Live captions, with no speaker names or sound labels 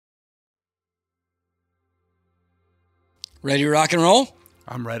Ready to rock and roll?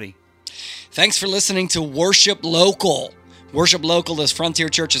 I'm ready. Thanks for listening to Worship Local. Worship Local is Frontier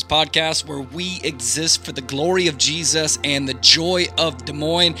Church's podcast where we exist for the glory of Jesus and the joy of Des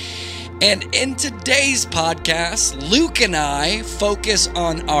Moines. And in today's podcast, Luke and I focus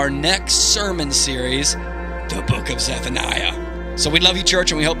on our next sermon series, the book of Zephaniah. So we love you, church,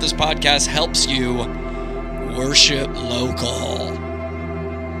 and we hope this podcast helps you worship local.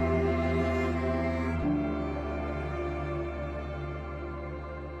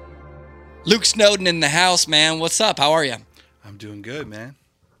 Luke Snowden in the house, man. What's up? How are you? I'm doing good, man.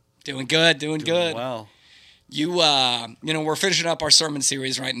 Doing good. Well. We're finishing up our sermon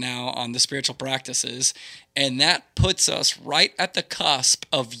series right now on the spiritual practices, and that puts us right at the cusp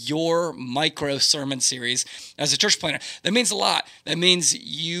of your micro sermon series as a church planner. That means a lot. That means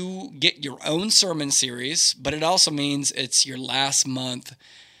you get your own sermon series, but it also means it's your last month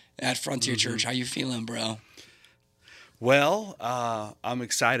at Frontier Church. How you feeling, bro? Well, I'm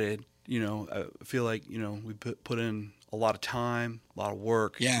excited. I feel like, we put in a lot of time, a lot of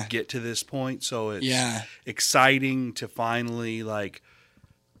work to get to this point. So it's exciting to finally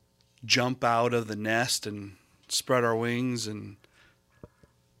jump out of the nest and spread our wings and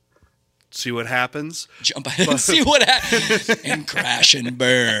see what happens. Jump out and see what happens and crash and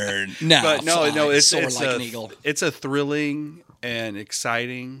burn. Soar like an eagle. It's a thrilling and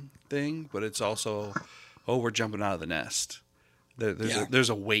exciting thing, but it's also, we're jumping out of the nest. There's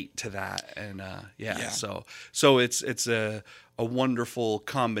a weight to that, and so it's a wonderful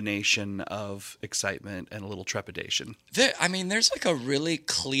combination of excitement and a little trepidation. There's a really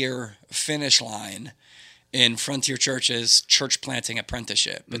clear finish line in Frontier Church's church planting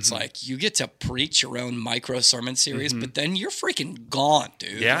apprenticeship. It's you get to preach your own micro sermon series, but then you're freaking gone,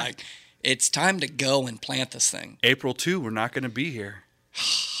 dude. Yeah. It's time to go and plant this thing. April 2, we're not going to be here.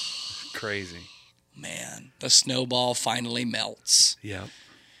 Crazy. Man, the snowball finally melts. Yep.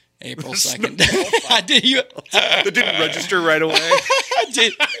 April 2nd. That didn't register right away.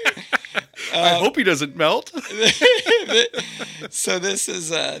 I hope he doesn't melt. So this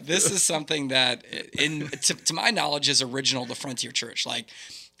is something that, to my knowledge, is original to Frontier Church.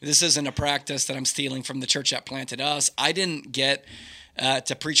 This isn't a practice that I'm stealing from the church that planted us. I didn't get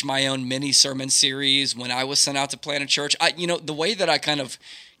to preach my own mini sermon series when I was sent out to plant a church. The way that I kind of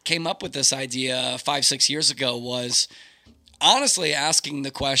came up with this idea 5-6 years ago was honestly asking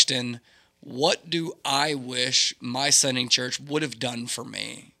the question, what do I wish my sending church would have done for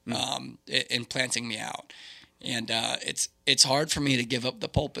me in planting me out? And it's hard for me to give up the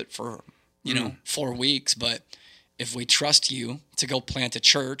pulpit for 4 weeks, but if we trust you to go plant a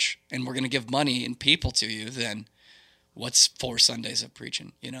church and we're going to give money and people to you, then what's 4 Sundays of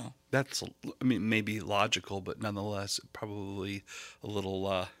preaching, That's, maybe logical, but nonetheless, probably a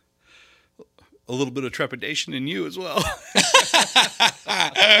little bit of trepidation in you as well.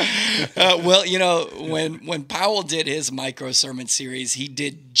 When Powell did his micro sermon series, he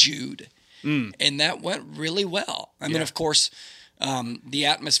did Jude, and that went really well. Of course, the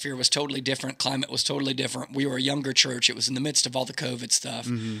atmosphere was totally different. Climate was totally different. We were a younger church. It was in the midst of all the COVID stuff.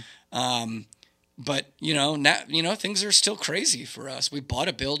 But now, things are still crazy for us. We bought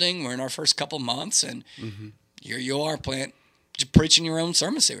a building. We're in our first couple months, and here you are preaching your own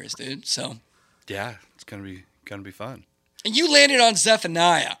sermon series, dude. So yeah, it's gonna be fun. And you landed on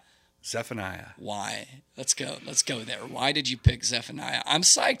Zephaniah. Zephaniah. Why? Let's go there. Why did you pick Zephaniah? I'm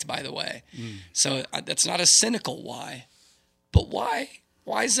psyched, by the way. So that's not a cynical why, but why?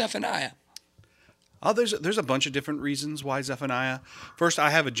 Why Zephaniah? Oh, there's a bunch of different reasons why Zephaniah. First,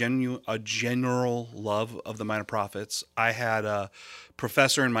 I have a general love of the Minor Prophets. I had a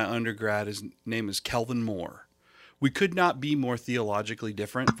professor in my undergrad. His name is Kelvin Moore. We could not be more theologically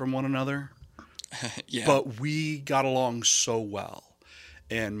different from one another, but we got along so well.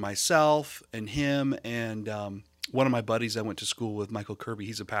 And myself and him and one of my buddies I went to school with, Michael Kirby,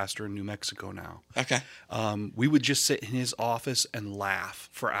 he's a pastor in New Mexico now. Okay. We would just sit in his office and laugh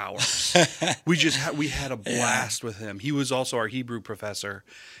for hours. we had a blast with him. He was also our Hebrew professor,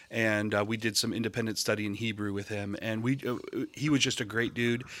 and we did some independent study in Hebrew with him. And he was just a great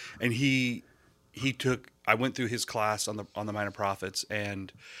dude. And I went through his class on the Minor Prophets,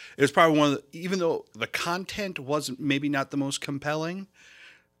 and it was probably even though the content wasn't maybe not the most compelling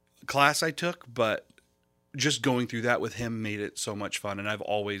class I took, but just going through that with him made it so much fun, and I've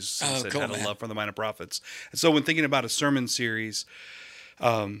always had a love for the Minor Prophets. And so when thinking about a sermon series,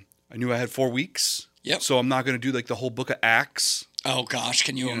 I knew I had 4 weeks. Yep. So I'm not going to do the whole book of Acts. Oh gosh,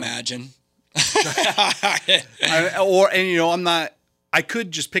 can you imagine? I'm not. I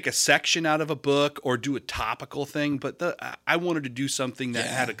could just pick a section out of a book or do a topical thing, but I wanted to do something that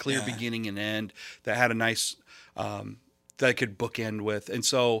had a clear beginning and end, that had a nice that I could bookend with. And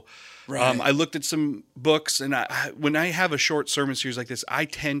so Right. I looked at some books, and when I have a short sermon series like this, I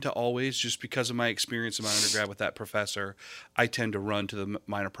tend to always, just because of my experience in my undergrad with that professor, I tend to run to the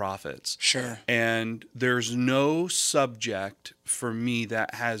Minor Prophets. Sure. And there's no subject for me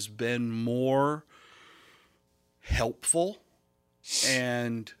that has been more helpful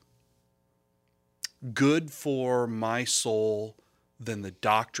and good for my soul than the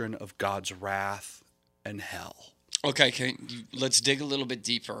doctrine of God's wrath and hell. Okay, let's dig a little bit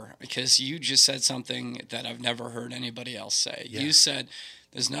deeper, because you just said something that I've never heard anybody else say. Yeah. You said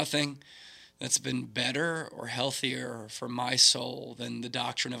there's nothing that's been better or healthier for my soul than the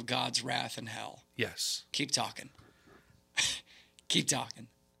doctrine of God's wrath and hell. Yes. Keep talking. Keep talking.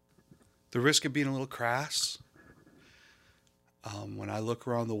 The risk of being a little crass, when I look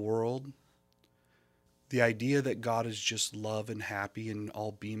around the world, the idea that God is just love and happy and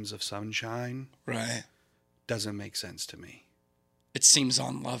all beams of sunshine Right. doesn't make sense to me. It seems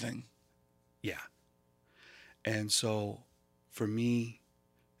unloving. Yeah. And so for me,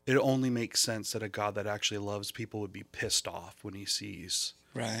 it only makes sense that a God that actually loves people would be pissed off when he sees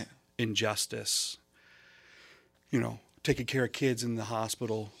Right. injustice, taking care of kids in the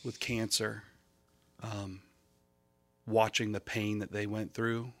hospital with cancer, watching the pain that they went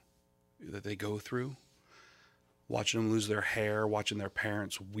through, that they go through, watching them lose their hair, watching their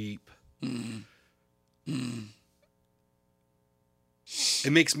parents weep.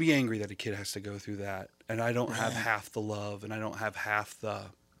 It makes me angry that a kid has to go through that, and I don't have half the love, and I don't have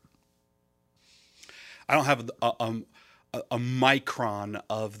a micron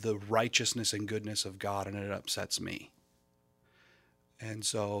of the righteousness and goodness of God, and it upsets me. And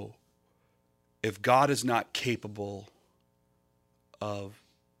so if God is not capable of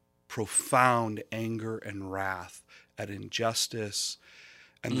profound anger and wrath at injustice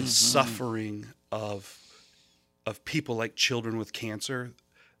and the suffering of people like children with cancer,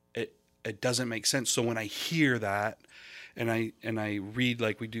 it doesn't make sense. So when I hear that, and I read,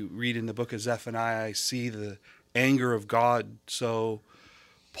 like we do read in the book of Zephaniah, I see the anger of God so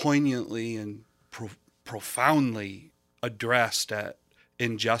poignantly and profoundly addressed at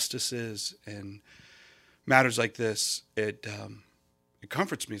injustices and matters like this. It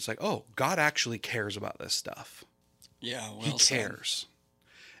comforts me. It's like, oh, God actually cares about this stuff. Yeah, well He said. cares.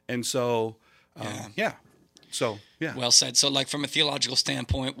 And so, yeah. So, yeah. Well said. So, like, from a theological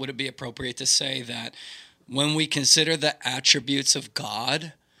standpoint, would it be appropriate to say that when we consider the attributes of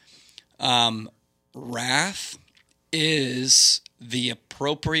God, wrath is the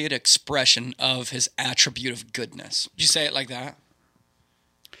appropriate expression of his attribute of goodness? Would you say it like that?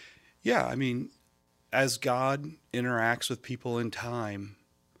 Yeah, I mean, as God interacts with people in time,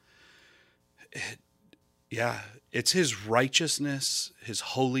 it's his righteousness, his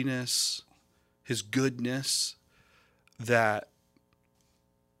holiness, his goodness that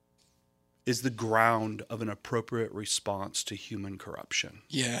is the ground of an appropriate response to human corruption.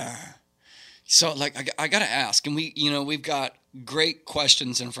 Yeah. So, like, I got to ask, and we've got great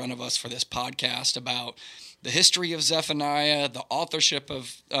questions in front of us for this podcast about the history of Zephaniah, the authorship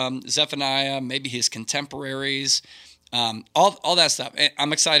of Zephaniah, maybe his contemporaries, all that stuff.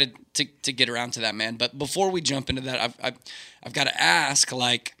 I'm excited to get around to that, man. But before we jump into that, I've got to ask,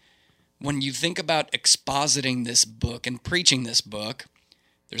 like, when you think about expositing this book and preaching this book,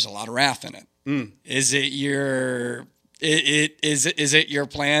 there's a lot of wrath in it. Is it your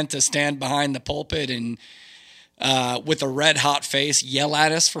plan to stand behind the pulpit and with a red hot face yell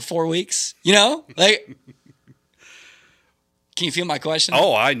at us for 4 weeks? Like, can you feel my question?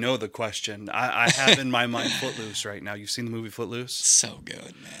 Oh, I know the question. I have in my mind Footloose right now. You've seen the movie Footloose? So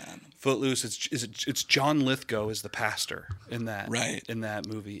good, man. Footloose. It's John Lithgow is the pastor in that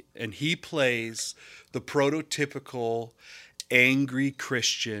movie, and he plays the prototypical angry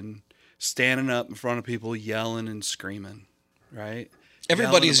Christian standing up in front of people, yelling and screaming. Right?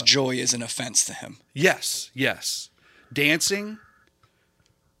 Everybody's joy is an offense to him. Yes. Dancing,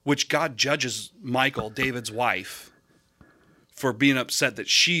 which God judges Michal, David's wife, for being upset that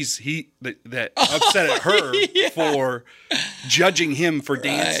upset at her for judging him for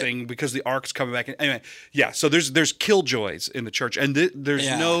dancing because the ark's coming back. Anyway, yeah. So there's killjoys in the church, and there's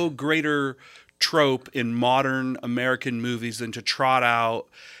no greater trope in modern American movies than to trot out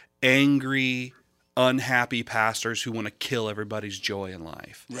angry, unhappy pastors who want to kill everybody's joy in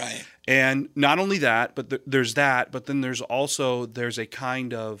life. Right. And not only that, but there's that, but then there's a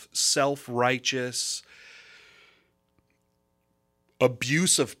kind of self-righteous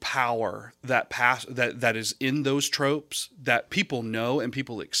abuse of power that is in those tropes that people know and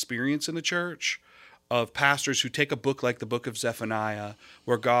people experience in the church, of pastors who take a book like the book of Zephaniah,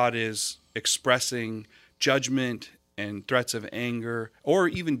 where God is expressing judgment and threats of anger, or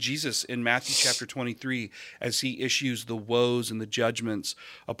even Jesus in Matthew chapter 23, as he issues the woes and the judgments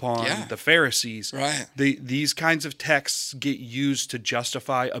upon the Pharisees. Right. These kinds of texts get used to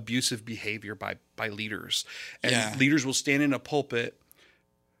justify abusive behavior by leaders. And leaders will stand in a pulpit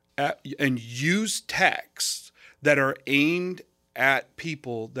and use texts that are aimed at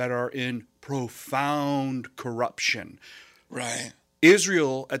people that are in profound corruption. Right.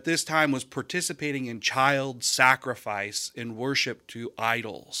 Israel at this time was participating in child sacrifice in worship to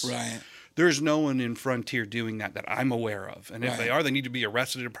idols. Right. There's no one in Frontier doing that I'm aware of. And if they are, they need to be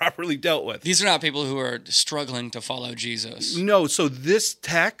arrested and properly dealt with. These are not people who are struggling to follow Jesus. No, so this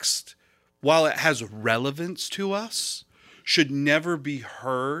text, while it has relevance to us, should never be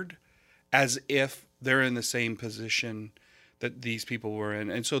heard as if they're in the same position that these people were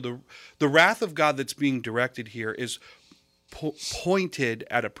in. And so the wrath of God that's being directed here is pointed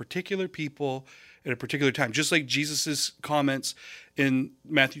at a particular people at a particular time. Just like Jesus's comments in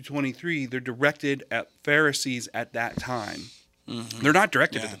Matthew 23, they're directed at Pharisees at that time. Mm-hmm. They're not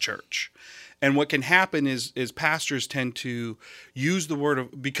directed at the church. And what can happen is pastors tend to use the word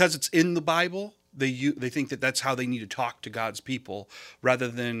of, because it's in the Bible, they think that that's how they need to talk to God's people, rather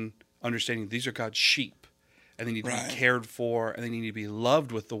than understanding these are God's sheep and they need to be cared for and they need to be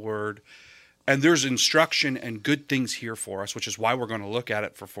loved with the word. And there's instruction and good things here for us, which is why we're going to look at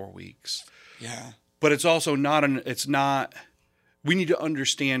it for 4 weeks. Yeah. But it's also we need to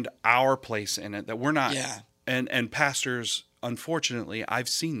understand our place in it, that we're not, and pastors, unfortunately, I've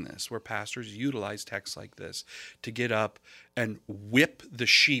seen this, where pastors utilize texts like this to get up and whip the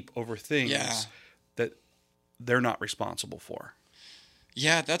sheep over things that they're not responsible for.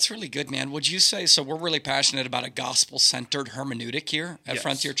 Yeah, that's really good, man. Would you say, so we're really passionate about a gospel-centered hermeneutic here at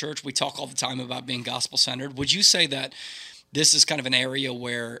Frontier Church. We talk all the time about being gospel-centered. Would you say that this is kind of an area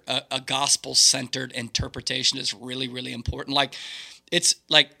where a gospel-centered interpretation is really, really important? Like, it's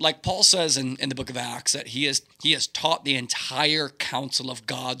like Paul says in the book of Acts, that he has taught the entire counsel of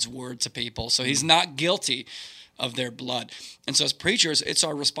God's word to people. So he's not guilty of their blood. And so as preachers, it's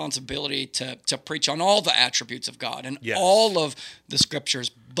our responsibility to preach on all the attributes of God and all of the scriptures,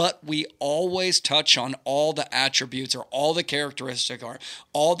 but we always touch on all the attributes or all the characteristics or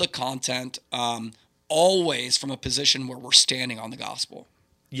all the content, always from a position where we're standing on the gospel.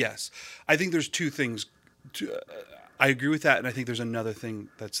 Yes. I think there's two things. I agree with that, and I think there's another thing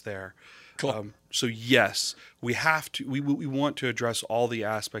that's there. Cool. So yes, we have to. We want to address all the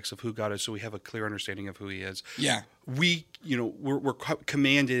aspects of who God is, so we have a clear understanding of who He is. Yeah. We're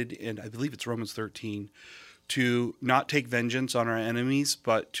commanded, and I believe it's Romans 13, to not take vengeance on our enemies,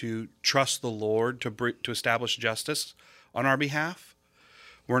 but to trust the Lord to establish justice on our behalf.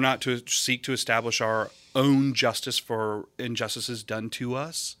 We're not to seek to establish our own justice for injustices done to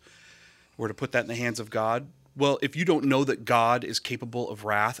us. We're to put that in the hands of God. Well, if you don't know that God is capable of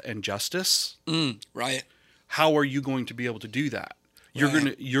wrath and justice, right, how are you going to be able to do that? You're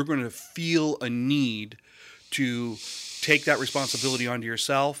going to feel a need to take that responsibility onto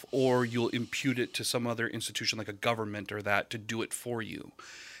yourself, or you'll impute it to some other institution like a government or that to do it for you.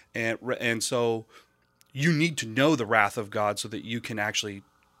 And so you need to know the wrath of God so that you can actually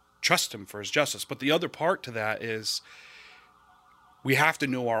trust Him for His justice. But the other part to that is we have to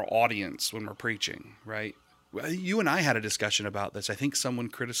know our audience when we're preaching, right? You and I had a discussion about this. I think someone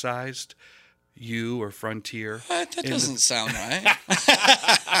criticized you or Frontier. What? That doesn't sound right.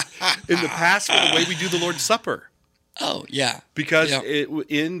 In the past, for the way we do the Lord's Supper. Oh yeah, because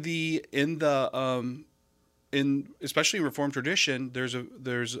especially in Reformed tradition, there's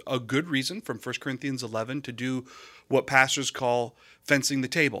a good reason from 1 Corinthians 11 to do what pastors call fencing the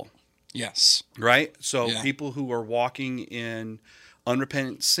table. Yes. Right. So people who are walking in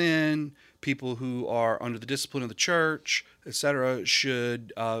unrepentant sin, people who are under the discipline of the church, etc.,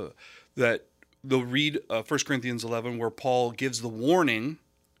 should that they'll read 1 Corinthians 11, where Paul gives the warning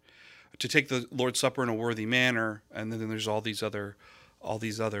to take the Lord's Supper in a worthy manner, and then there's all these other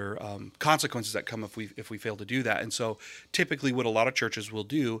consequences that come if we fail to do that. And so, typically, what a lot of churches will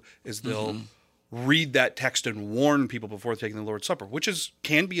do is they'll read that text and warn people before taking the Lord's Supper, which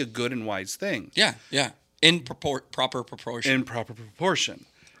can be a good and wise thing. Yeah, yeah, in proper proportion. In proper proportion.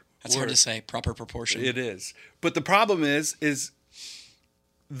 That's hard to say, proper proportion. It is. But the problem is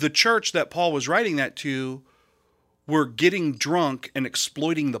the church that Paul was writing that to were getting drunk and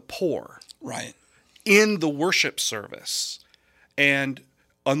exploiting the poor. Right. In the worship service. And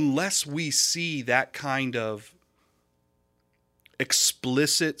unless we see that kind of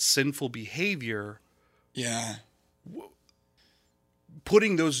explicit sinful behavior,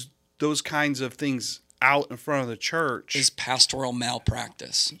 putting those kinds of things out in front of the church is pastoral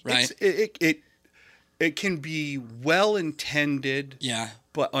malpractice, right? it can be well intended, Yeah.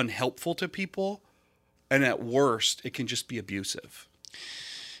 but unhelpful to people, and at worst, it can just be abusive.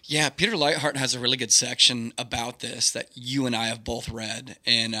 Yeah, Peter Lightheart has a really good section about this that you and I have both read,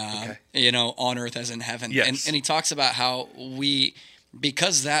 and On Earth as in Heaven. Yes. And he talks about how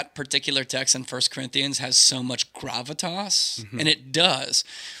because that particular text in 1 Corinthians has so much gravitas, and it does,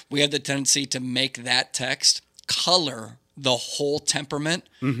 we have the tendency to make that text color the whole temperament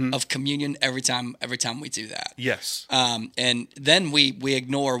of communion every time we do that. Yes. And then we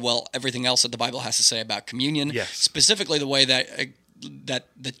ignore, everything else that the Bible has to say about communion, Yes. specifically the way that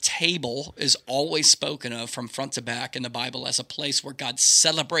the table is always spoken of from front to back in the Bible as a place where God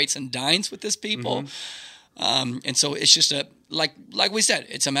celebrates and dines with his people. And so it's just like we said,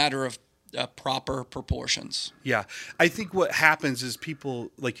 it's a matter of proper proportions. Yeah. I think what happens is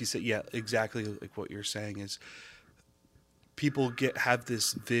people, like you said, yeah, exactly like what you're saying is people have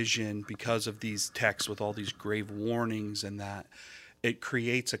this vision because of these texts with all these grave warnings, and that it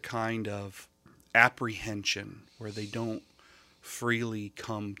creates a kind of apprehension where they don't freely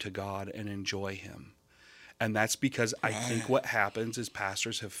come to God and enjoy him. And that's because I think what happens is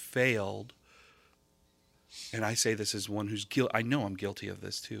pastors have failed, and I say this as one who's guilty. I know I'm guilty of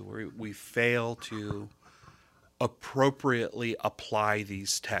this too, where we fail to appropriately apply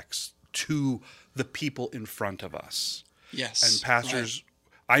these texts to the people in front of us. Yes. And pastors,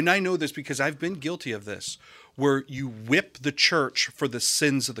 and I know this because I've been guilty of this, where you whip the church for the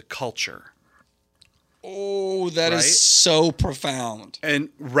sins of the culture. Oh, that is so profound. And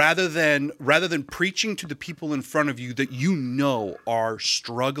rather than preaching to the people in front of you that you know are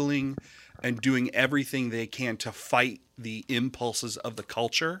struggling and doing everything they can to fight the impulses of the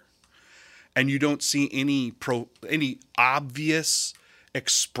culture, and you don't see any obvious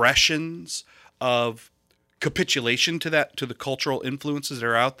expressions of capitulation to the cultural influences that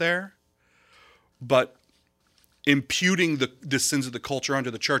are out there, but imputing the sins of the culture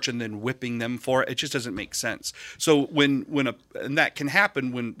onto the church and then whipping them for it just doesn't make sense. So and that can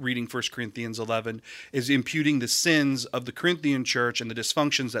happen when reading 1 Corinthians 11 is imputing the sins of the Corinthian church and the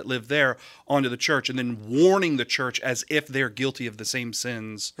dysfunctions that live there onto the church, and then warning the church as if they're guilty of the same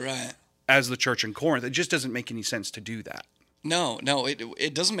sins as the church in Corinth. It just doesn't make any sense to do that. No,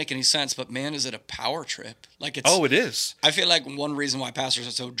 it doesn't make any sense. But man, is it a power trip? It is. I feel like one reason why pastors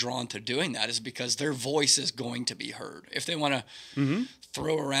are so drawn to doing that is because their voice is going to be heard. If they want to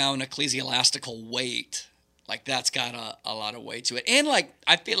throw around ecclesiastical weight, that's got a lot of weight to it. And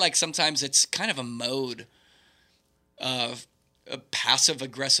I feel like sometimes it's kind of a mode of passive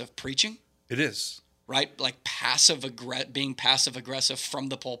aggressive preaching. It is. Right? Being passive aggressive from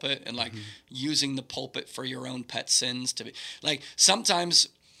the pulpit and using the pulpit for your own pet sins to be sometimes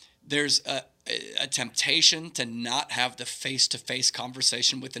there's a temptation to not have the face-to-face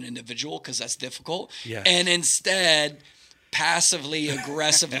conversation with an individual because that's difficult. Yes. And instead passively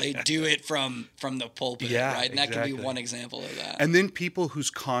aggressively do it from the pulpit. Right? And that can be one example of that. And then people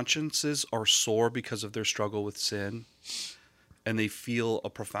whose consciences are sore because of their struggle with sin, and they feel a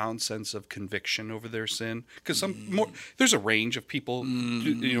profound sense of conviction over their sin. Because there's a range of people, in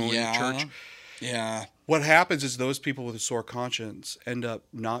the church. Yeah. What happens is those people with a sore conscience end up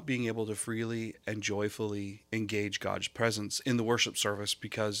not being able to freely and joyfully engage God's presence in the worship service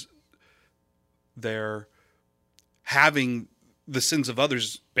because they're having the sins of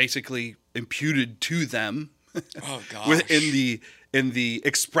others basically imputed to them. Oh gosh. In the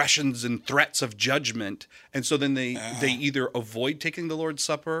expressions and threats of judgment. And so then they either avoid taking the Lord's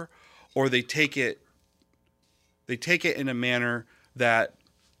Supper, or they take it in a manner that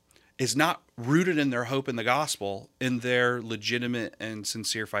is not rooted in their hope in the gospel, in their legitimate and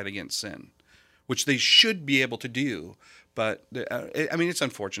sincere fight against sin, which they should be able to do. But it's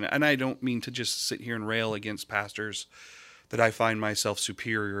unfortunate. And I don't mean to just sit here and rail against pastors that I find myself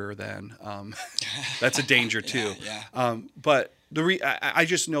superior than. That's a danger too. Yeah. But I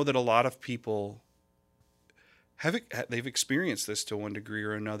just know that a lot of people they've experienced this to one degree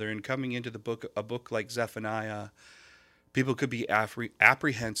or another. And coming into a book like Zephaniah, people could be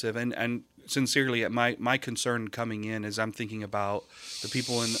apprehensive. And sincerely, my concern coming in is I'm thinking about the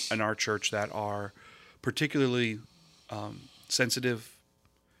people in our church that are particularly sensitive,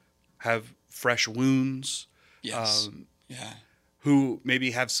 have fresh wounds. Yes. Who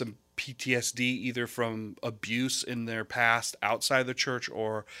maybe have some PTSD either from abuse in their past outside the church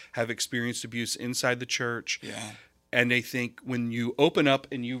or have experienced abuse inside the church. Yeah. And they think when you open up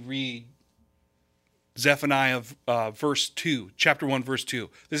and you read Zephaniah verse 2, chapter 1, verse 2,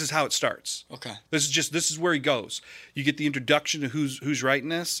 this is how it starts. Okay. This is where he goes. You get the introduction to who's writing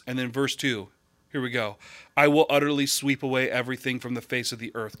this, and then verse 2, Here we go. I will utterly sweep away everything from the face of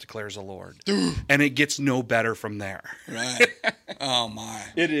the earth, declares the Lord. And it gets no better from there. Right. Oh my.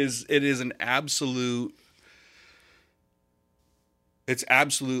 It is an absolute. It's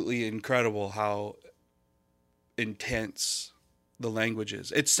absolutely incredible how intense the language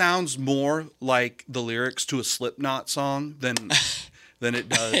is. It sounds more like the lyrics to a Slipknot song than it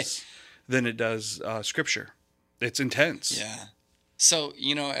does scripture. It's intense. Yeah. So,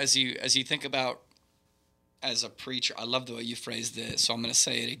 as you think about as a preacher, I love the way you phrased this, so I'm going to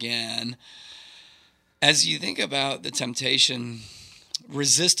say it again. As you think about the temptation,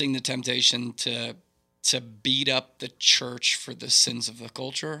 resisting the temptation to beat up the church for the sins of the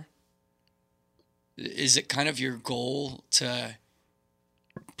culture, is it kind of your goal to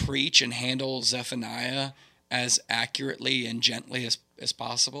preach and handle Zephaniah as accurately and gently as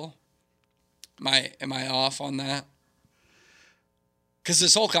possible? Am I off on that? Because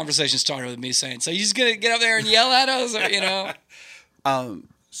this whole conversation started with me saying, "So you're just gonna get up there and yell at us," or,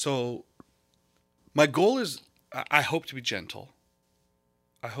 So my goal is, I hope to be gentle.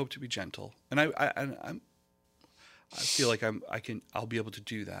 I hope to be gentle, and I feel like I'll be able to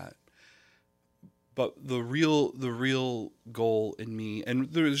do that. But the real goal in me,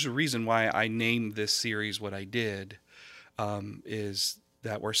 and there's a reason why I named this series what I did, is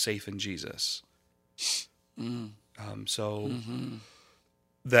that we're safe in Jesus.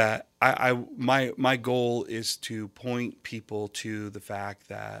 That my goal is to point people to the fact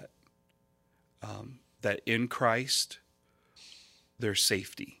that that in Christ there's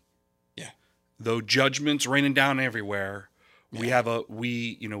safety. Yeah. Though judgment's raining down everywhere, Yeah.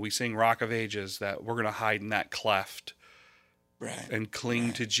 we sing Rock of Ages, that we're gonna hide in that cleft, Right. and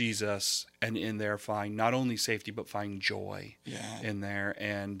cling to Jesus, and in there find not only safety but find joy. Yeah. In there,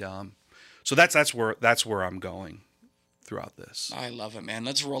 and so that's where I'm going throughout this. I love it, man.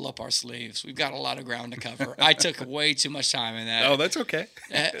 Let's roll up our sleeves. We've got a lot of ground to cover. I took way too much time in that. Oh, that's okay.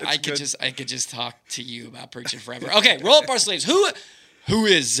 I could just talk to you about preaching forever. Okay, roll up our sleeves. Who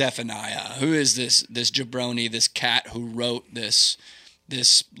is Zephaniah? Who is this jabroni, this cat who wrote this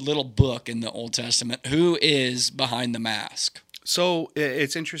little book in the Old Testament? Who is behind the mask? So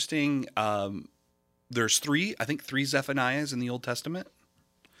it's interesting. There's three Zephaniahs in the Old Testament.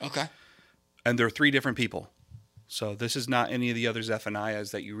 Okay. And they're three different people. So this is not any of the other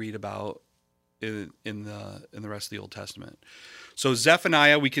Zephaniahs that you read about in the rest of the Old Testament. So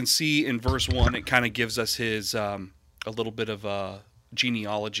Zephaniah, we can see in verse 1, it kind of gives us his a little bit of a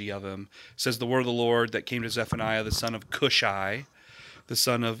genealogy of him. It says, the word of the Lord that came to Zephaniah, the son of Cushai, the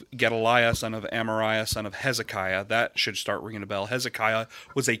son of Gedaliah, son of Amariah, son of Hezekiah. That should start ringing a bell. Hezekiah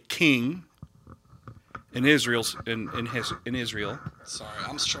was a king in Israel. In Israel. Sorry,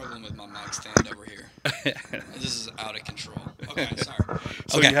 I'm struggling with my mic stand over here. This is out of control. Okay, sorry.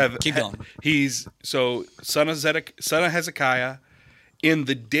 So okay, you have, keep going. He's son of Hezekiah in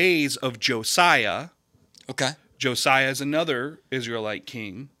the days of Josiah. Okay. Josiah is another Israelite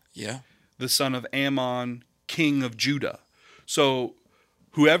king. Yeah. The son of Ammon, king of Judah. So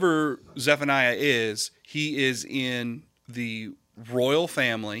whoever Zephaniah is, he is in the royal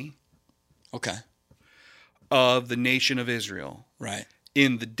family. Okay. Of the nation of Israel. Right.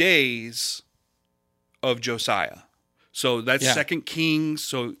 In the days of Josiah. So that's 2 Kings.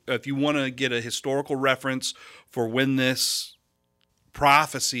 So if you want to get a historical reference for when this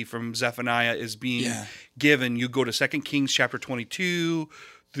prophecy from Zephaniah is being given, you go to 2 Kings chapter 22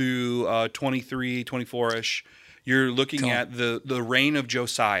 through 23, 24-ish. You're looking at the reign of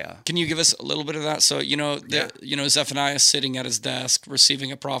Josiah. Can you give us a little bit of that? So, Zephaniah sitting at his desk,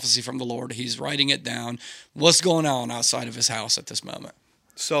 receiving a prophecy from the Lord. He's writing it down. What's going on outside of his house at this moment?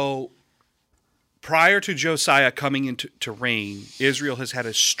 So, prior to Josiah coming into reign, Israel has had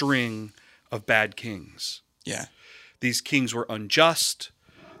a string of bad kings. Yeah. These kings were unjust.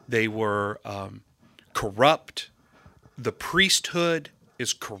 They were corrupt. The priesthood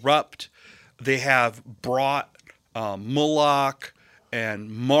is corrupt. They have brought Moloch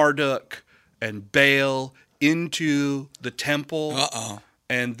and Marduk and Baal into the temple.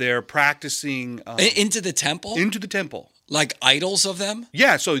 And they're practicing... into the temple? Into the temple. Like idols of them?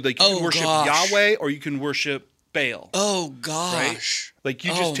 Yeah, so like you can worship Yahweh or you can worship Baal. Oh, gosh. Right? Like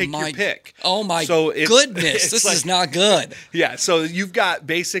you just take your pick. Oh, my goodness. This is not good. Yeah, so you've got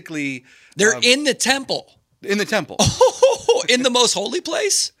basically... They're in the temple. In the temple. Oh, in the most holy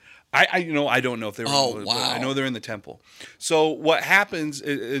place? I don't know if they were. Oh, wow. I know they're in the temple. So what happens?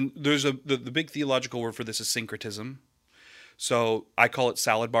 And there's the big theological word for this is syncretism. So I call it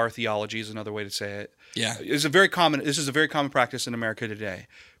salad bar theology is another way to say it. Yeah, This is a very common practice in America today.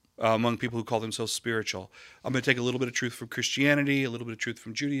 among people who call themselves spiritual. I'm going to take a little bit of truth from Christianity, a little bit of truth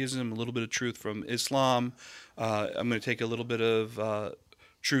from Judaism, a little bit of truth from Islam. I'm going to take a little bit of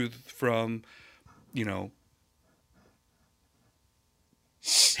truth from,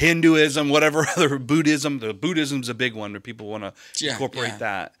 Hinduism, whatever other Buddhism. The Buddhism's a big one where people want to incorporate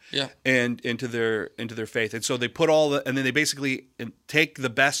that and into their faith. And so they put and then they basically take the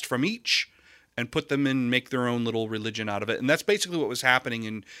best from each and put them in, make their own little religion out of it. And that's basically what was happening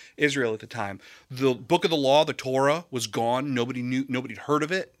in Israel at the time. The book of the law, the Torah, was gone. Nobody'd heard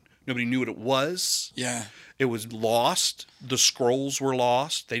of it. Nobody knew what it was. Yeah. It was lost. The scrolls were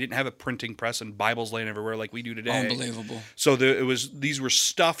lost. They didn't have a printing press and Bibles laying everywhere like we do today. Unbelievable. So these were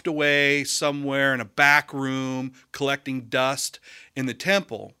stuffed away somewhere in a back room, collecting dust in the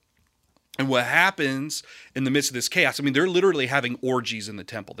temple. And what happens in the midst of this chaos, I mean, they're literally having orgies in the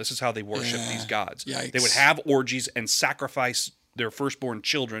temple. This is how they worship these gods. Yikes. They would have orgies and sacrifice their firstborn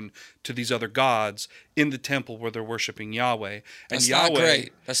children to these other gods in the temple where they're worshiping Yahweh. And That's Yahweh not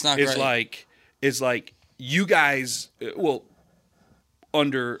great. That's not great. Is like you guys,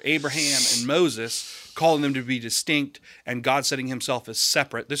 under Abraham and Moses, calling them to be distinct and God setting himself as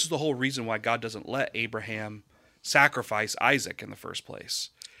separate. This is the whole reason why God doesn't let Abraham sacrifice Isaac in the first place.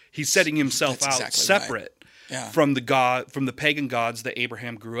 He's setting himself out separate from the pagan gods that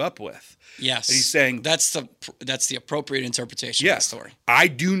Abraham grew up with. Yes. And he's saying that's the appropriate interpretation of the story. I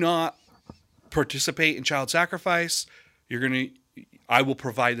do not participate in child sacrifice. I will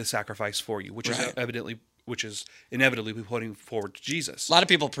provide the sacrifice for you, which is inevitably putting forward to Jesus. A lot of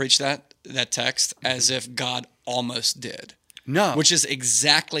people preach that text as if God almost did. No. Which is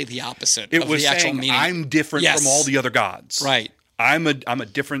exactly the opposite of the actual saying, meaning. I'm different from all the other gods. Right. I'm a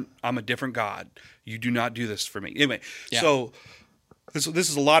different God. You do not do this for me. Anyway, so this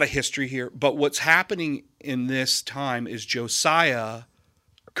is a lot of history here. But what's happening in this time is Josiah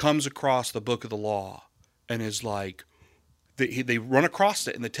comes across the book of the law and is like, they run across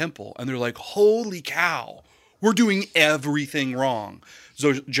it in the temple and they're like, holy cow, we're doing everything wrong.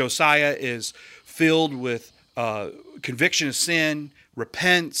 So Josiah is filled with conviction of sin,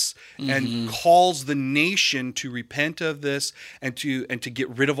 repents, and calls the nation to repent of this and to get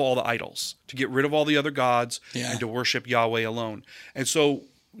rid of all the idols, to get rid of all the other gods, and to worship Yahweh alone. And so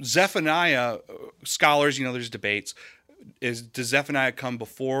Zephaniah, scholars, there's debates. Does Zephaniah come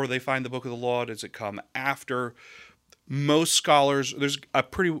before they find the book of the law? Does it come after? Most scholars, there's a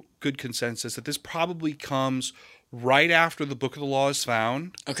pretty good consensus that this probably comes right after the book of the law is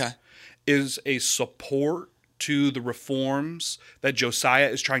found. Okay. Is a support to the reforms that Josiah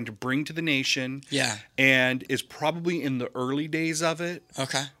is trying to bring to the nation. Yeah. And is probably in the early days of it.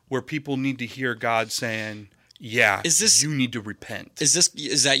 Okay. Where people need to hear God saying, you need to repent.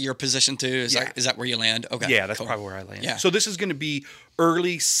 Is that your position too? Is that where you land? Okay. Yeah, that's probably where I land. Yeah. So this is going to be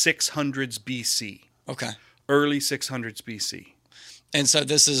early 600s BC. Okay. Early 600s BC. And so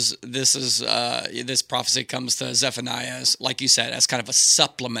this prophecy comes to Zephaniah, like you said, as kind of a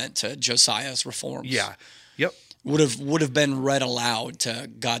supplement to Josiah's reforms. Yeah. Yep. Would have been read aloud to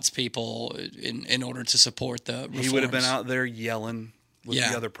God's people in order to support the reforms. He would have been out there yelling with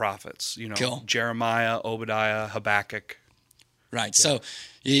the other prophets, Cool. Jeremiah, Obadiah, Habakkuk. Right.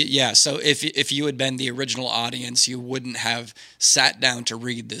 Yeah. So if you had been the original audience, you wouldn't have sat down to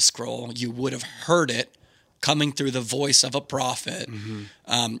read this scroll. You would have heard it coming through the voice of a prophet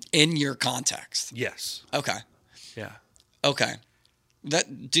in your context. Yes. Okay. Yeah. Okay.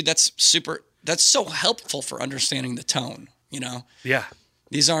 That's super. That's so helpful for understanding the tone. Yeah.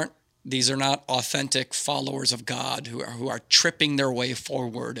 These are not authentic followers of God who are tripping their way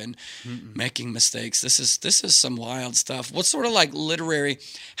forward and making mistakes. This is some wild stuff. What sort of like literary?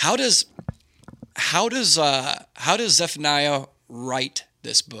 How does Zephaniah write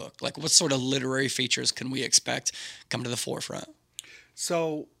this book? Like, what sort of literary features can we expect come to the forefront?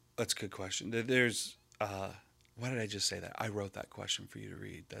 So that's a good question. There's why did I just say that? I wrote that question for you to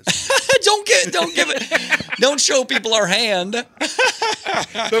read. Don't give it. Don't show people our hand.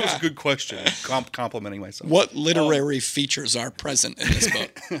 That was a good question. Complimenting myself. What literary features are present in this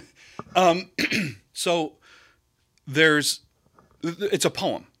book? So it's a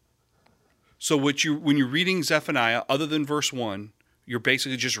poem. So when you're reading Zephaniah, other than verse 1, you're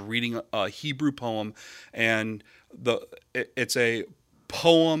basically just reading a Hebrew poem, and it's a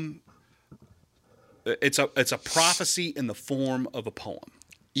poem. It's a prophecy in the form of a poem.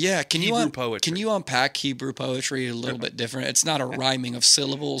 Yeah, poetry. Can you unpack Hebrew poetry a little bit different? It's not a rhyming of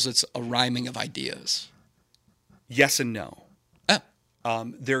syllables; it's a rhyming of ideas. Yes and no.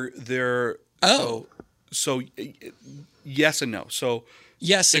 Oh. They're so yes and no. So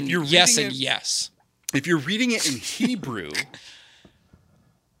yes and yes and yes. If you're reading it in Hebrew,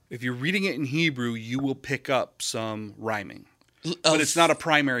 If you're reading it in Hebrew, you will pick up some rhyming, but it's not a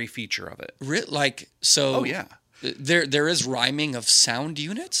primary feature of it. Like, so Oh yeah. there is rhyming of sound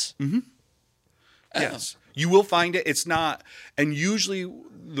units? Mm-hmm. Yes. You will find it. It's not, and usually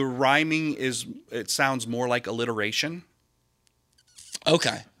the rhyming it sounds more like alliteration.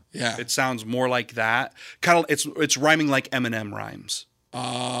 Okay. Yeah. It sounds more like that. Kind of, it's rhyming like Eminem rhymes.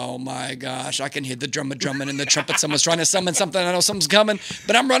 Oh my gosh. I can hear the drummer drumming and the trumpet. Someone's trying to summon something. I know something's coming,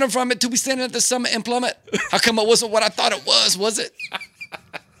 but I'm running from it till we standing at the summit and plummet. How come it wasn't what I thought it was it?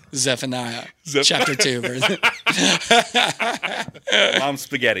 Zephaniah, chapter 2. Mom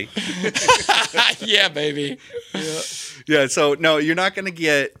spaghetti. Yeah, baby. Yeah. So no, you're not going to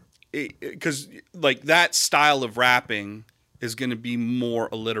get, because like that style of rapping is going to be more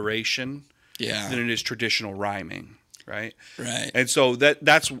alliteration than it is traditional rhyming. Right. And so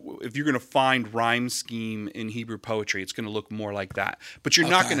that's if you're going to find rhyme scheme in Hebrew poetry, it's going to look more like that. But you're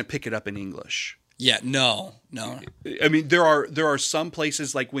not going to pick it up in English. Yeah, no. I mean, there are some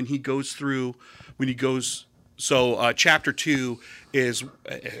places like when he goes, chapter 2 is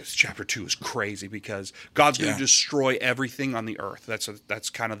crazy because God's going to destroy everything on the earth. That's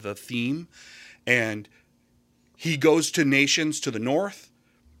kind of the theme. And he goes to nations to the north,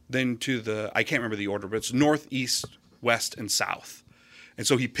 then to I can't remember the order, but it's north, east, west, and south. And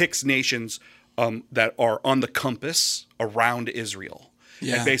so he picks nations that are on the compass around Israel.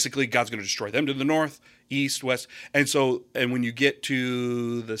 Yeah. And basically God's going to destroy them to the north, east, west. And when you get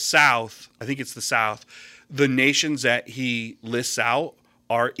to the south, I think it's the south, the nations that he lists out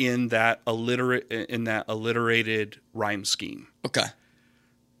are in that alliterated rhyme scheme. Okay.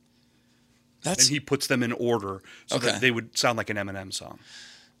 And he puts them in order so that they would sound like an Eminem song.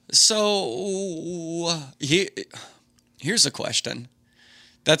 So here's a question.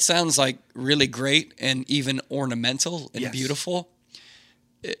 That sounds like really great and even ornamental and beautiful.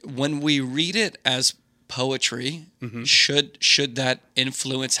 When we read it as poetry, should that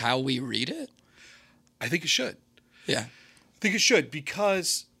influence how we read it? I think it should. Yeah. I think it should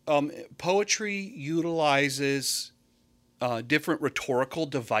because poetry utilizes different rhetorical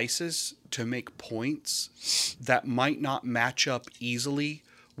devices to make points that might not match up easily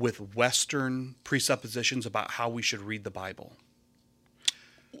with Western presuppositions about how we should read the Bible.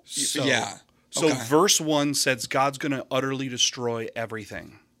 So verse 1 says God's going to utterly destroy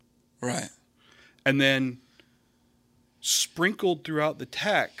everything. Right. And then sprinkled throughout the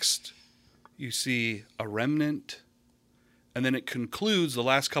text, you see a remnant. And then it concludes, the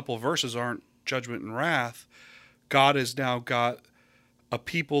last couple of verses aren't judgment and wrath. God has now got a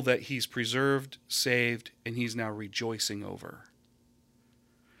people that he's preserved, saved, and he's now rejoicing over.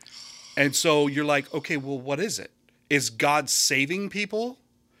 And so you're like, okay, well, what is it? Is God saving people?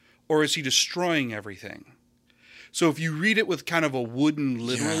 Or is he destroying everything? So if you read it with kind of a wooden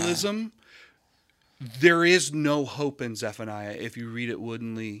literalism, there is no hope in Zephaniah if you read it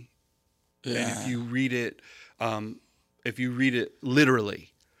woodenly. Yeah. And if you read it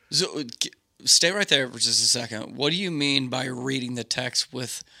literally. So stay right there for just a second. What do you mean by reading the text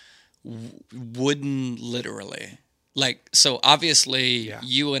with wooden literally? Like, so obviously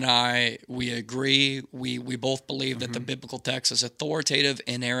you and I, we agree. We both believe that the biblical text is authoritative,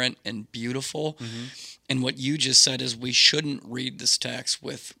 inerrant, and beautiful. Mm-hmm. And what you just said is we shouldn't read this text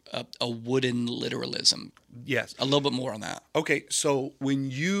with a wooden literalism. Yes. A little bit more on that. Okay. So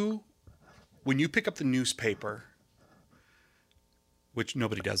when you pick up the newspaper, which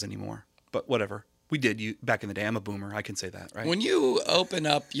nobody does anymore, but whatever. We did back in the day. I'm a boomer. I can say that, right? When you open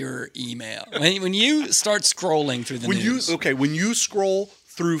up your email, when you start scrolling through the news. When you scroll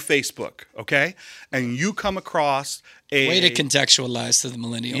through Facebook, okay, and you come across a way to contextualize to the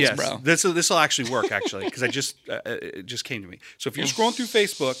millennials, bro. This will actually work, because it just came to me. So if you're scrolling through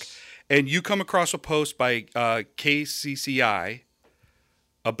Facebook and you come across a post by KCCI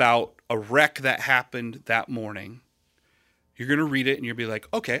about a wreck that happened that morning. You're going to read it and you'll be like,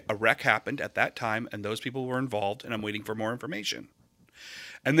 okay, a wreck happened at that time and those people were involved and I'm waiting for more information.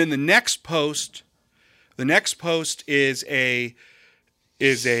 And then the next post is a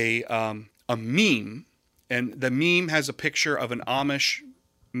meme, and the meme has a picture of an Amish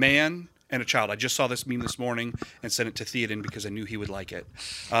man and a child. I just saw this meme this morning and sent it to Theoden because I knew he would like it.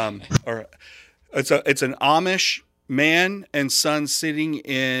 It's an Amish man and son sitting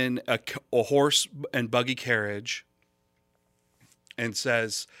in a horse and buggy carriage. And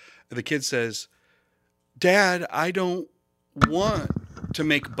the kid says, "Dad, I don't want to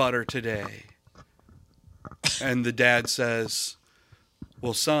make butter today." And the dad says,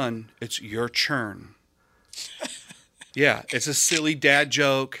 "Well, son, it's your churn." Yeah, it's a silly dad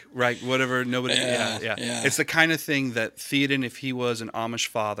joke, right? Whatever, nobody. Yeah. Yeah. It's the kind of thing that Theoden, if he was an Amish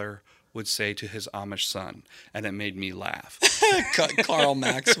father, would say to his Amish son, and it made me laugh. Carl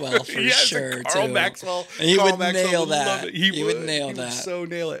Maxwell for Yes, sure. Carl too. Maxwell. And he Carl would Maxwell nail would love that. it. He would nail He that. would so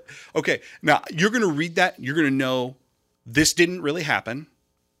nail it. Okay, now you're going to read that. You're going to know this didn't really happen.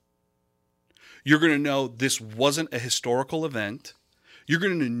 You're going to know this wasn't a historical event. You're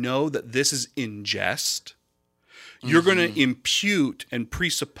going to know that this is in jest. You're going to impute and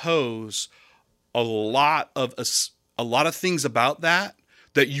presuppose a lot of things about that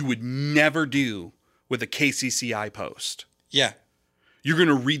you would never do with a KCCI post. Yeah. You're going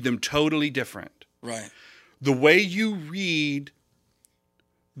to read them totally different. Right. The way you read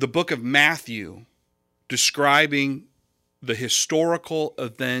the book of Matthew describing the historical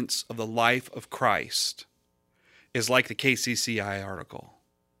events of the life of Christ is like the KCCI article.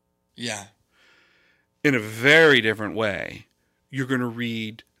 Yeah. In a very different way, you're going to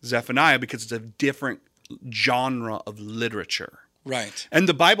read Zephaniah because it's a different genre of literature. Right. And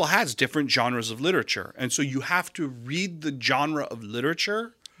the Bible has different genres of literature. And so you have to read the genre of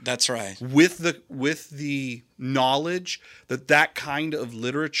literature That's right. with the knowledge that kind of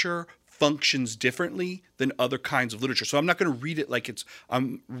literature functions differently than other kinds of literature. So I'm not going to read it like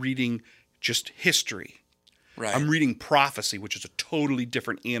I'm reading just history. Right. I'm reading prophecy, which is a totally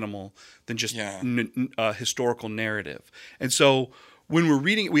different animal than just historical narrative. And so when we're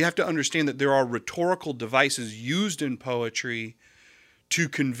reading it, we have to understand that there are rhetorical devices used in poetry to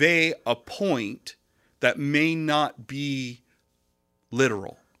convey a point that may not be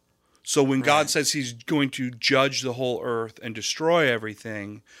literal. So when God says he's going to judge the whole earth and destroy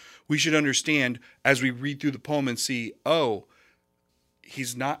everything, we should understand as we read through the poem and see,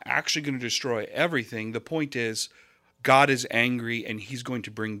 he's not actually going to destroy everything. The point is, God is angry and he's going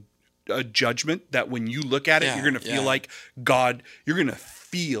to bring a judgment that when you look at it, you're going to feel like God, you're going to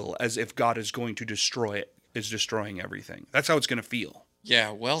feel as if God is going to destroy it, is destroying everything. That's how it's going to feel.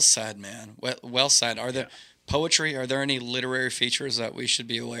 Yeah, well said, man. Well said. Are there any literary features that we should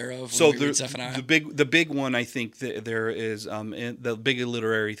be aware of when we read Zephaniah? The big one, I think that there is the big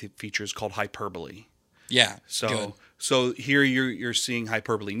literary feature is called hyperbole. Yeah. Good. So here you're seeing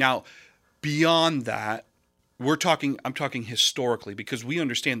hyperbole. Now, beyond that, I'm talking historically, because we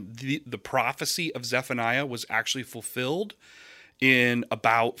understand the prophecy of Zephaniah was actually fulfilled in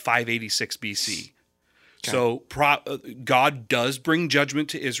about 586 BC. Okay. So God does bring judgment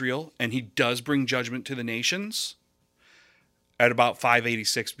to Israel, and he does bring judgment to the nations at about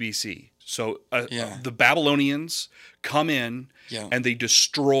 586 BC. So the Babylonians come in and they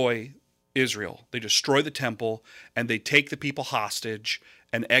destroy Israel. They destroy the temple, and they take the people hostage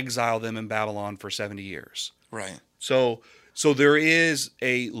and exile them in Babylon for 70 years. Right. So there is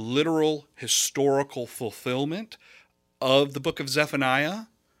a literal historical fulfillment of the book of Zephaniah,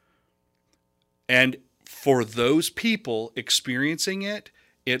 and for those people experiencing it,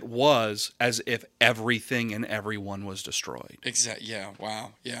 it was as if everything and everyone was destroyed. Exactly. Yeah.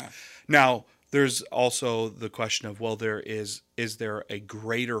 Wow. Yeah. Now, there's also the question of, is there a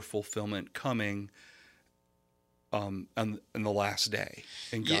greater fulfillment coming in the last day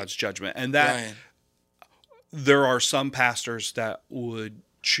in God's judgment? And that there are some pastors that would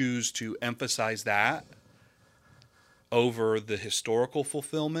choose to emphasize that over the historical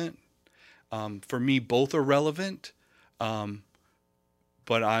fulfillment. For me, both are relevant,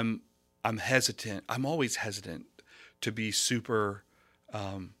 but I'm hesitant. I'm always hesitant to be super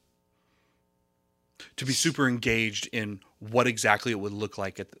engaged in what exactly it would look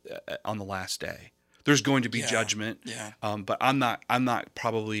like on the last day. There's going to be judgment, but I'm not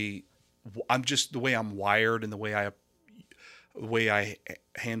probably. I'm just the way I'm wired and the way I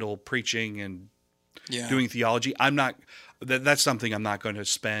handle preaching and doing theology. I'm not. That's something I'm not going to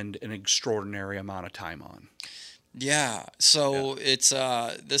spend an extraordinary amount of time on. Yeah. So it's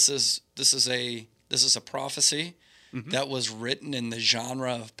this is a prophecy that was written in the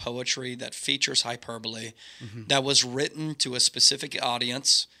genre of poetry that features hyperbole, that was written to a specific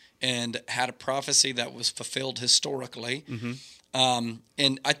audience and had a prophecy that was fulfilled historically.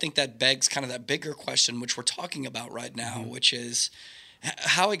 And I think that begs kind of that bigger question, which we're talking about right now, which is,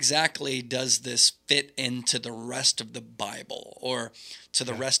 how exactly does this fit into the rest of the Bible or to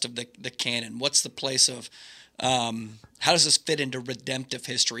the rest of the canon? What's the place of, how does this fit into redemptive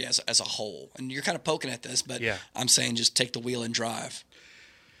history as a whole? And you're kind of poking at this, but I'm saying just take the wheel and drive.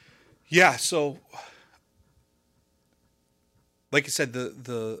 Yeah. So, like I said,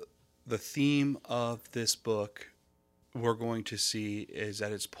 the theme of this book we're going to see is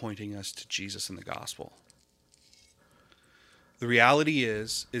that it's pointing us to Jesus and the gospel. The reality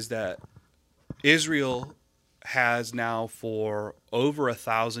is that Israel has now for over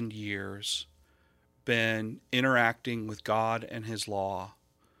 1,000 years been interacting with God and his law.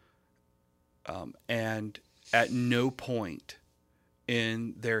 And at no point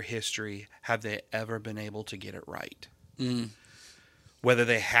in their history have they ever been able to get it right. Whether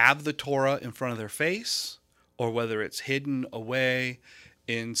they have the Torah in front of their face or whether it's hidden away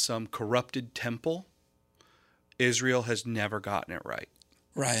in some corrupted temple, Israel has never gotten it right.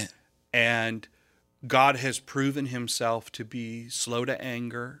 Right. And God has proven himself to be slow to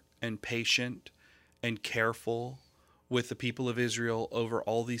anger and patient and careful with the people of Israel over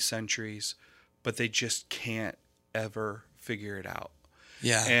all these centuries, but they just can't ever figure it out.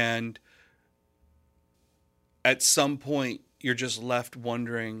 Yeah. And at some point, you're just left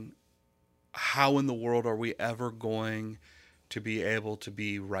wondering, how in the world are we ever going to be able to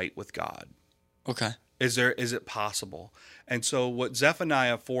be right with God? Okay. Is it possible? And so what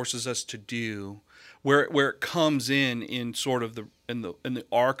Zephaniah forces us to do, where it comes in sort of in the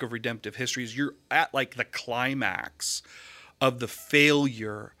arc of redemptive history, is you're at like the climax of the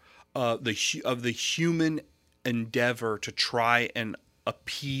failure of the human endeavor to try and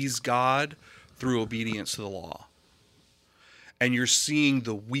appease God through obedience to the law. And you're seeing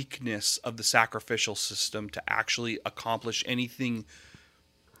the weakness of the sacrificial system to actually accomplish anything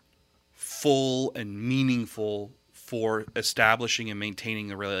full and meaningful for establishing and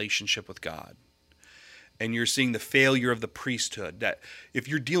maintaining a relationship with God. And you're seeing the failure of the priesthood, that if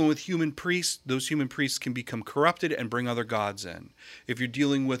you're dealing with human priests, those human priests can become corrupted and bring other gods in. If you're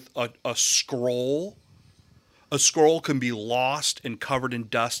dealing with a scroll can be lost and covered in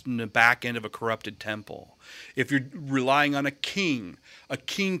dust in the back end of a corrupted temple. If you're relying on a king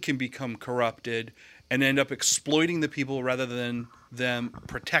can become corrupted and end up exploiting the people rather than them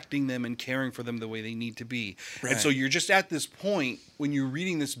protecting them and caring for them the way they need to be. Right. And so you're just at this point when you're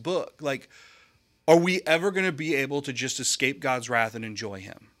reading this book, like, are we ever going to be able to just escape God's wrath and enjoy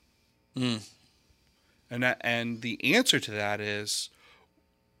him? And the answer to that is,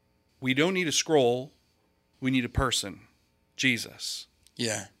 we don't need a scroll. We need a person, Jesus.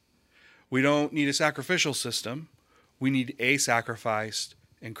 Yeah. We don't need a sacrificial system. We need a sacrifice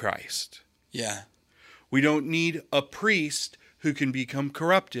in Christ. Yeah. We don't need a priest who can become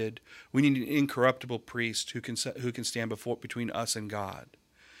corrupted. We need an incorruptible priest who can stand between us and God.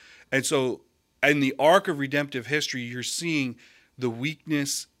 And so, in the arc of redemptive history, you're seeing the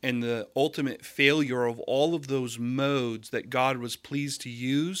weakness and the ultimate failure of all of those modes that God was pleased to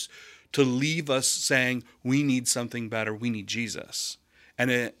use to leave us saying, we need something better. We need Jesus. And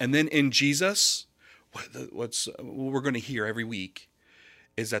then in Jesus, what we're going to hear every week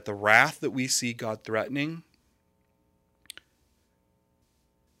is that the wrath that we see God threatening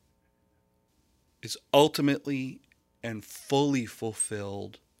is ultimately and fully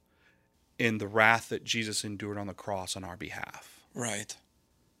fulfilled in the wrath that Jesus endured on the cross on our behalf. Right.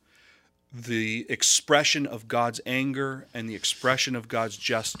 The expression of God's anger and the expression of God's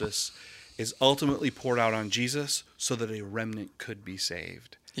justice is ultimately poured out on Jesus so that a remnant could be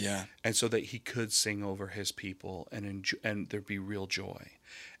saved. Yeah. And so that he could sing over his people and there'd be real joy.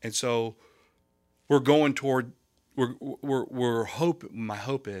 And so we're going toward, my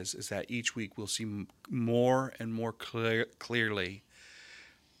hope is that each week we'll see more and more clearly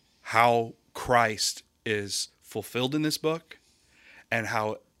how Christ is fulfilled in this book and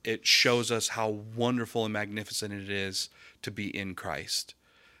how it shows us how wonderful and magnificent it is to be in Christ,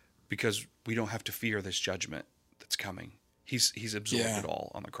 because we don't have to fear this judgment that's coming. He's absorbed it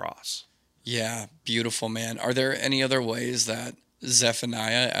all on the cross. Yeah, beautiful, man. Are there any other ways that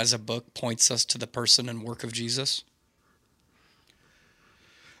Zephaniah as a book points us to the person and work of Jesus?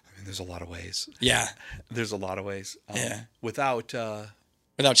 I mean, there's a lot of ways. Yeah. There's a lot of ways. Yeah. Without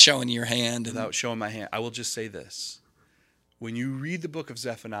showing your hand. Without showing my hand, I will just say this. When you read the book of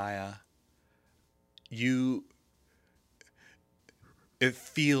Zephaniah, it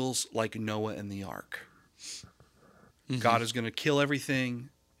feels like Noah and the ark. Mm-hmm. God is going to kill everything.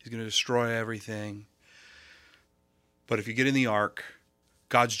 He's going to destroy everything. But if you get in the ark,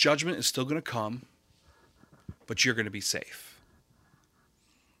 God's judgment is still going to come, but you're going to be safe.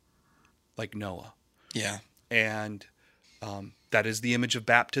 Like Noah. Yeah. And that is the image of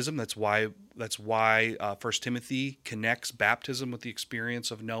baptism. That's why 1 Timothy connects baptism with the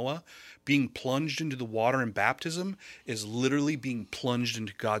experience of Noah. Being plunged into the water in baptism is literally being plunged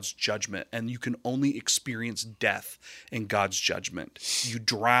into God's judgment, and you can only experience death in God's judgment. You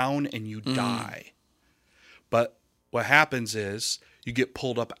drown and you die. But what happens is you get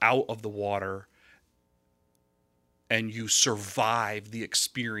pulled up out of the water and you survive the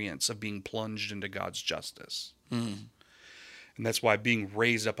experience of being plunged into God's justice. And that's why being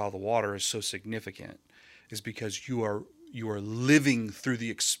raised up out of the water is so significant. is because you are living through the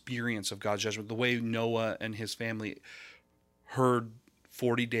experience of God's judgment. The way Noah and his family heard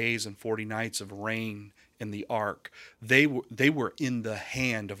 40 days and 40 nights of rain in the ark, they were in the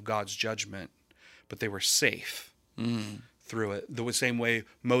hand of God's judgment, but they were safe through it. The same way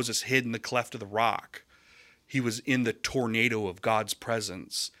Moses hid in the cleft of the rock, he was in the tornado of God's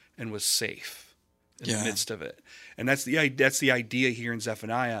presence and was safe in the midst of it. And that's the idea here in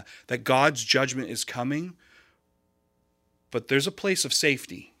Zephaniah, that God's judgment is coming, but there's a place of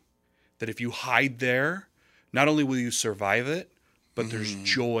safety, that if you hide there, not only will you survive it, but there's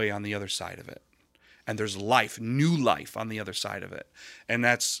joy on the other side of it. And there's life, new life on the other side of it.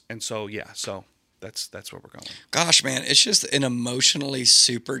 So that's where we're going. Gosh, man, it's just an emotionally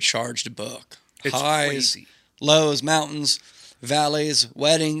supercharged book. It's Highs, crazy. lows, mountains, valleys,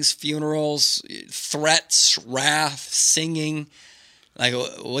 weddings, funerals, threats, wrath, singing. Like,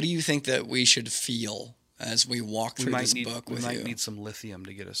 what do you think that we should feel as we walk through this book with you? We might need some lithium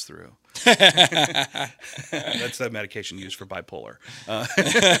to get us through. That's the medication used for bipolar.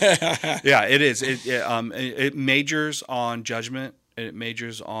 Yeah, it is. It majors on judgment, and it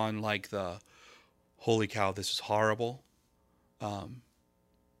majors on like the, holy cow, this is horrible.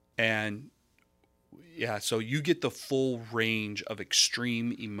 And yeah, so you get the full range of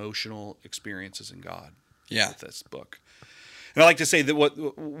extreme emotional experiences in God with this book. And I like to say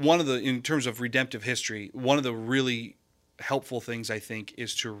that in terms of redemptive history, one of the really helpful things I think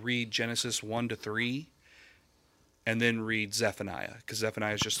is to read Genesis 1-3 and then read Zephaniah, because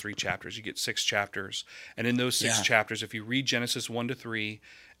Zephaniah is just 3 chapters. You get 6 chapters. And in those 6 chapters, if you read Genesis 1-3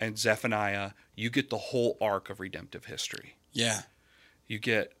 and Zephaniah, you get the whole arc of redemptive history. Yeah. You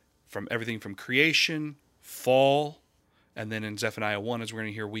get from everything from creation, fall, and then in Zephaniah 1, as we're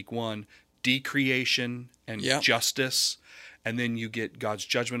going to hear week 1, decreation and justice. And then you get God's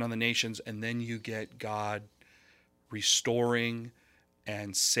judgment on the nations, and then you get God restoring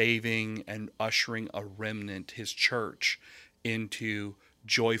and saving and ushering a remnant, his church, into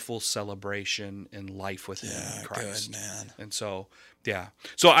joyful celebration and life with him in Christ. Good, man. And so,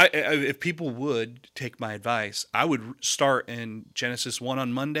 So if people would take my advice, I would start in Genesis 1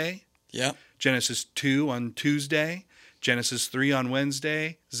 on Monday, Genesis 2 on Tuesday, Genesis 3 on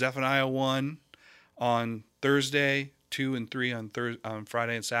Wednesday, Zephaniah 1 on Thursday, 2 and 3 on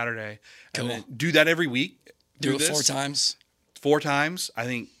Friday and Saturday. Cool. And then do that every week. Do it 4 times. 4 times. I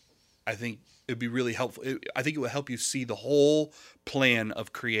think it'd be really helpful. I think it would help you see the whole plan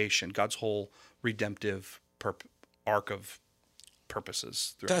of creation, God's whole redemptive arc of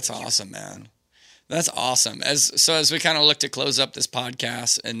purposes. That's awesome, man. That's awesome. As we kind of look to close up this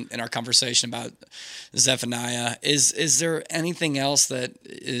podcast and our conversation about Zephaniah, is there anything else that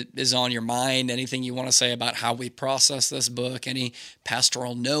is on your mind? Anything you want to say about how we process this book? Any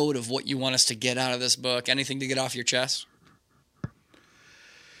pastoral note of what you want us to get out of this book? Anything to get off your chest?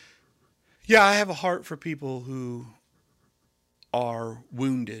 Yeah, I have a heart for people who are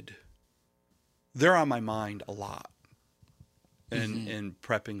wounded. They're on my mind a lot in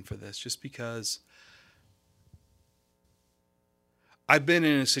prepping for this, just because I've been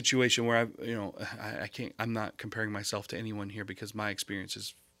in a situation where I'm not comparing myself to anyone here, because my experience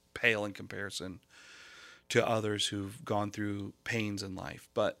is pale in comparison to others who've gone through pains in life.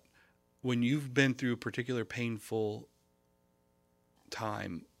 But when you've been through a particular painful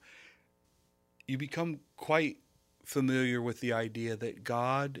time, you become quite familiar with the idea that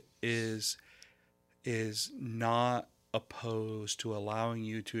God is not opposed to allowing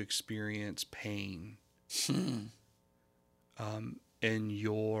you to experience pain in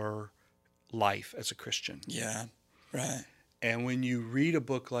your life as a Christian. Yeah, right. And when you read a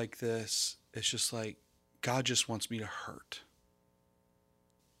book like this, it's just like, God just wants me to hurt.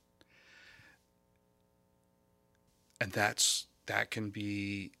 And that can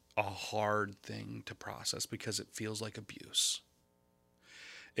be a hard thing to process, because it feels like abuse.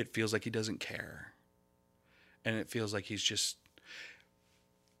 It feels like he doesn't care. And it feels like he's just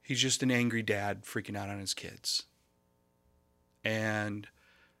an angry dad freaking out on his kids. And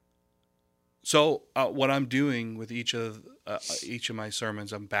so what I'm doing with each of my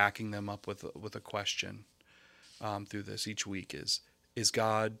sermons, I'm backing them up with a question through this each week. Is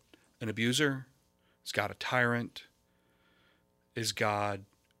God an abuser? Is God a tyrant? Is God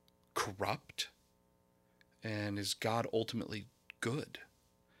corrupt? And is God ultimately good?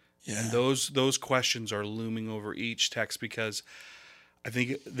 Yeah. And those questions are looming over each text, because I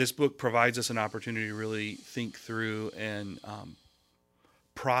think this book provides us an opportunity to really think through and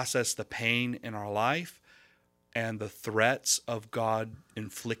process the pain in our life and the threats of God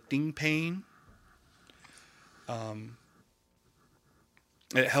inflicting pain.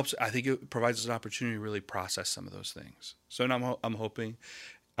 it helps. I think it provides us an opportunity to really process some of those things. So now I'm hoping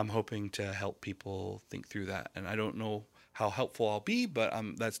to help people think through that. And I don't know how helpful I'll be, but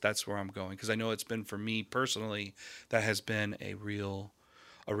that's where I'm going, because I know it's been for me personally, that has been a real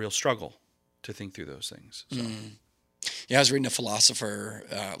struggle to think through those things. So. Yeah, I was reading a philosopher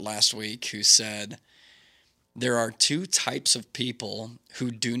last week who said there are two types of people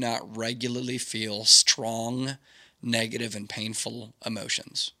who do not regularly feel strong, negative, and painful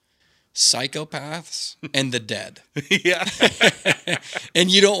emotions: psychopaths and the dead. Yeah.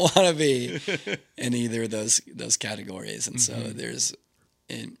 And you don't want to be in either of those categories. And so there's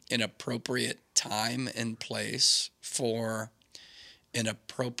an appropriate time and place for an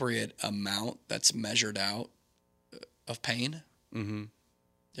appropriate amount that's measured out of pain. Mm-hmm.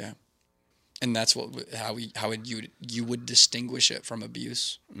 Yeah. And that's how you would distinguish it from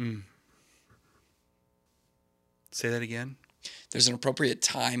abuse. Say that again. There's an appropriate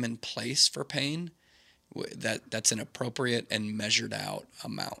time and place for pain. That's an appropriate and measured out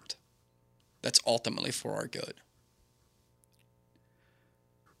amount. That's ultimately for our good.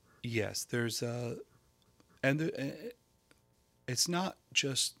 Yes, there's it's not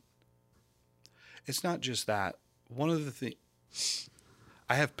just that. One of the things,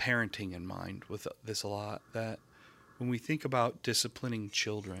 I have parenting in mind with this a lot, that when we think about disciplining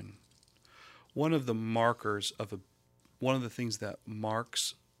children, one of the things that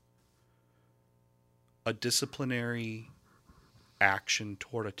marks a disciplinary action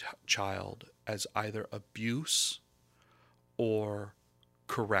toward a child as either abuse or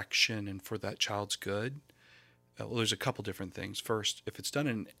correction and for that child's good. Well, there's a couple different things. First, if it's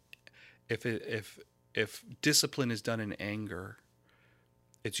done if discipline is done in anger,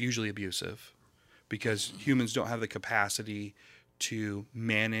 it's usually abusive, because humans don't have the capacity to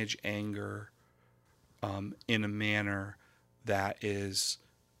manage anger in a manner that is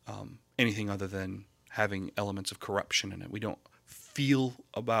anything other than having elements of corruption in it. We don't feel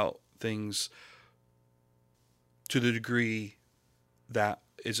about things to the degree that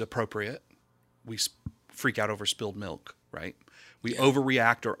is appropriate. We freak out over spilled milk, right? We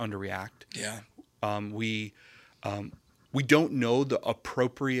overreact or underreact. Yeah. We don't know the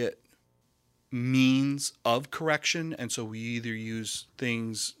appropriate means of correction, and so we either use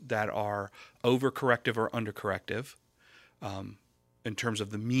things that are overcorrective or undercorrective in terms of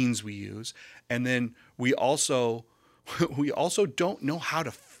the means we use. And then we also don't know how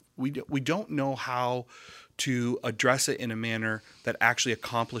to we don't know how to address it in a manner that actually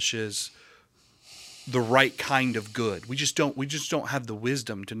accomplishes the right kind of good. We just don't have the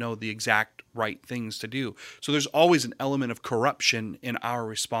wisdom to know the exact right things to do. So there's always an element of corruption in our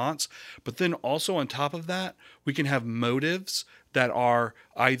response. But then also on top of that, we can have motives that are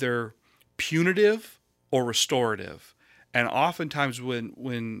either punitive or restorative. And oftentimes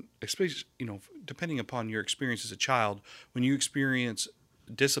when especially, depending upon your experience as a child, when you experience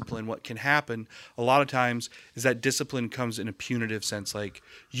discipline, what can happen a lot of times is that discipline comes in a punitive sense, like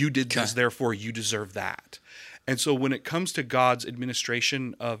you did this, therefore you deserve that. And so when it comes to God's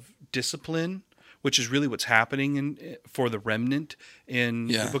administration of discipline, which is really what's happening for the remnant in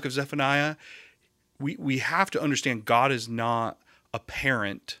the book of Zephaniah, we have to understand God is not a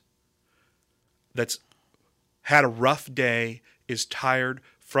parent that's had a rough day, is tired,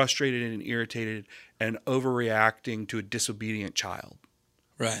 frustrated, and irritated, and overreacting to a disobedient child.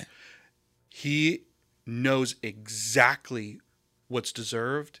 Right. He knows exactly what's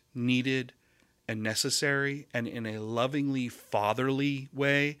deserved, needed, and necessary, and in a lovingly fatherly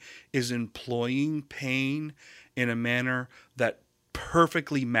way is employing pain in a manner that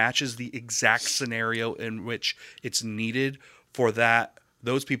perfectly matches the exact scenario in which it's needed for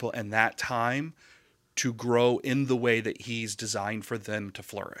those people and that time to grow in the way that he's designed for them to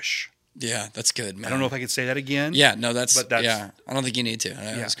flourish. Yeah, that's good, man. I don't know if I could say that again. Yeah, no, that's I don't think you need to.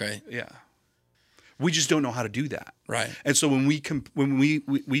 That's great. Yeah. We just don't know how to do that. Right. And so when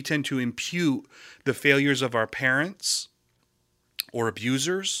we tend to impute the failures of our parents or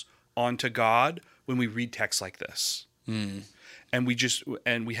abusers onto God when we read texts like this. And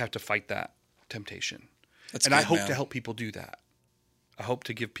we have to fight that temptation. That's good, I hope to help people do that. I hope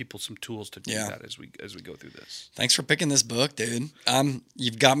to give people some tools to do that as we go through this. Thanks for picking this book, dude.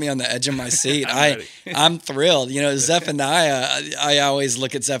 You've got me on the edge of my seat. I'm thrilled. Zephaniah, I always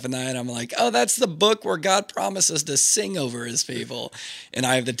look at Zephaniah and I'm like, oh, that's the book where God promises to sing over his people. And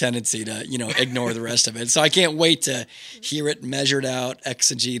I have the tendency to, ignore the rest of it. So I can't wait to hear it measured out,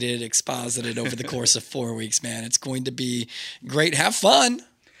 exegeted, exposited over the course of 4 weeks, man. It's going to be great. Have fun.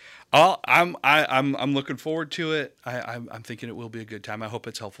 I'm looking forward to it. I'm thinking it will be a good time. I hope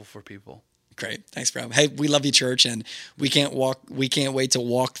it's helpful for people. Great. Thanks, bro. Hey, we love you, church, and we can't wait to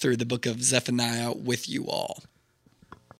walk through the book of Zephaniah with you all.